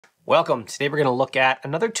Welcome. Today we're going to look at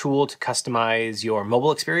another tool to customize your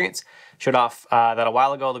mobile experience. Showed off that a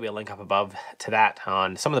while ago. There'll be a link up above to that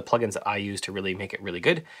on some of the plugins that I use to really make it really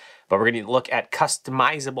good. But we're going to look at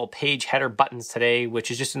customizable page header buttons today,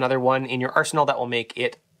 which is just another one in your arsenal that will make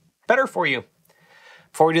it better for you.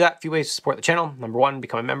 Before we do that, a few ways to support the channel. Number one,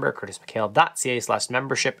 become a member,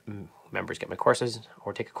 curtismchale.ca/membership. Members get my courses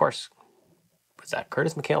or take a course. What's that?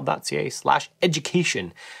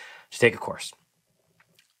 curtismchale.ca/education to take a course.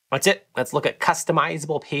 That's it. Let's look at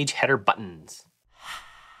customizable page header buttons.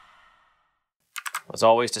 As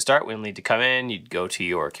always, to start, we'll need to come in. You'd go to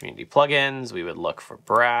your community plugins. We would look for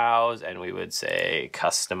browse, and we would say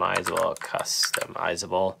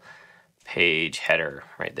customizable page header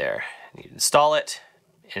right there. And you'd install it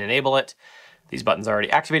and enable it. These buttons are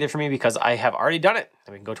already activated for me because I have already done it.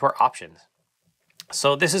 And we can go to our options.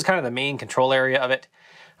 So this is kind of the main control area of it.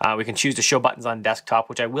 We can choose to show buttons on desktop,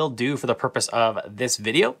 which I will do for the purpose of this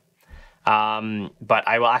video. But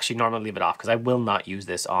I will actually normally leave it off because I will not use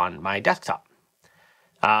this on my desktop.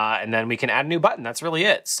 And then we can add a new button. That's really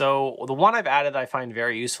it. So the one I've added that I find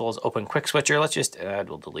very useful is Open Quick Switcher. Let's just,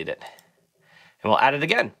 we'll delete it. And we'll add it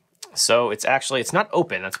again. So it's not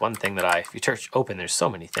open. That's one thing that if you search open, there's so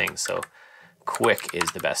many things. So quick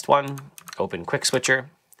is the best one. Open Quick Switcher,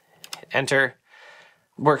 hit enter.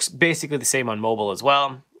 Works basically the same on mobile as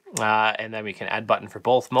well. And then we can add button for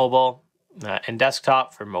both mobile and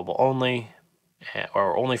desktop, for mobile only,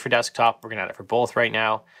 or only for desktop. We're gonna add it for both right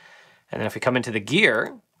now. And then if we come into the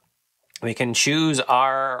gear, we can choose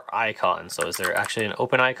our icon. So is there actually an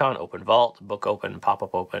open icon? Open Vault, Book Open,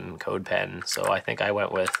 Pop-up Open, Code Pen. So I think I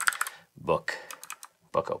went with Book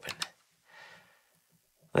Open.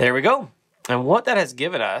 There we go. And what that has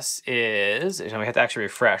given us is, we have to actually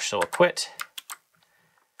refresh. So we'll quit.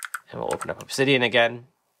 And we'll open up Obsidian again.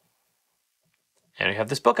 And we have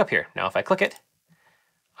this book up here. Now if I click it,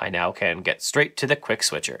 I now can get straight to the quick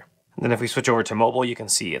switcher. And then if we switch over to mobile, you can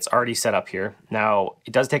see it's already set up here. Now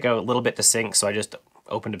it does take a little bit to sync, so I just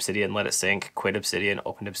opened Obsidian, let it sync, quit Obsidian,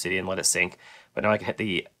 opened Obsidian, let it sync. But now I can hit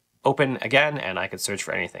the open again and I can search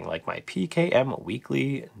for anything like my PKM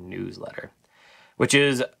weekly newsletter, which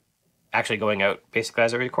is actually going out basically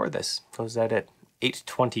as I record this. Goes out at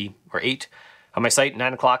 8:20 or 8 on my site,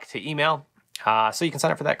 9 o'clock to email. So you can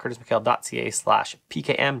sign up for that,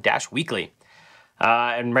 curtismchale.ca/PKM-weekly.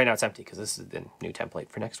 And right now it's empty because this is the new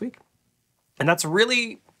template for next week. And that's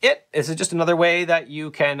really it. This is just another way that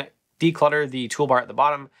you can declutter the toolbar at the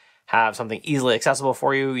bottom, have something easily accessible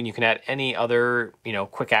for you, and you can add any other,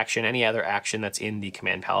 quick action, any other action that's in the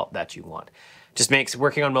command palette that you want. Just makes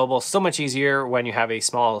working on mobile so much easier when you have a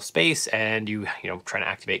small space and trying to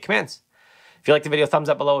activate commands. If you liked the video, thumbs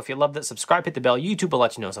up below. If you loved it, subscribe, hit the bell. YouTube will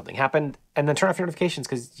let you know something happened. And then turn off your notifications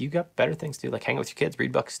because you got better things to do, like hang out with your kids,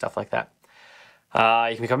 read books, stuff like that.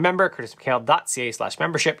 You can become a member,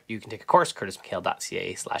 curtismchale.ca/membership. You can take a course,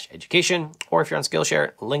 curtismchale.ca/education. Or if you're on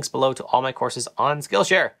SkillShare, links below to all my courses on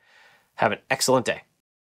SkillShare. Have an excellent day.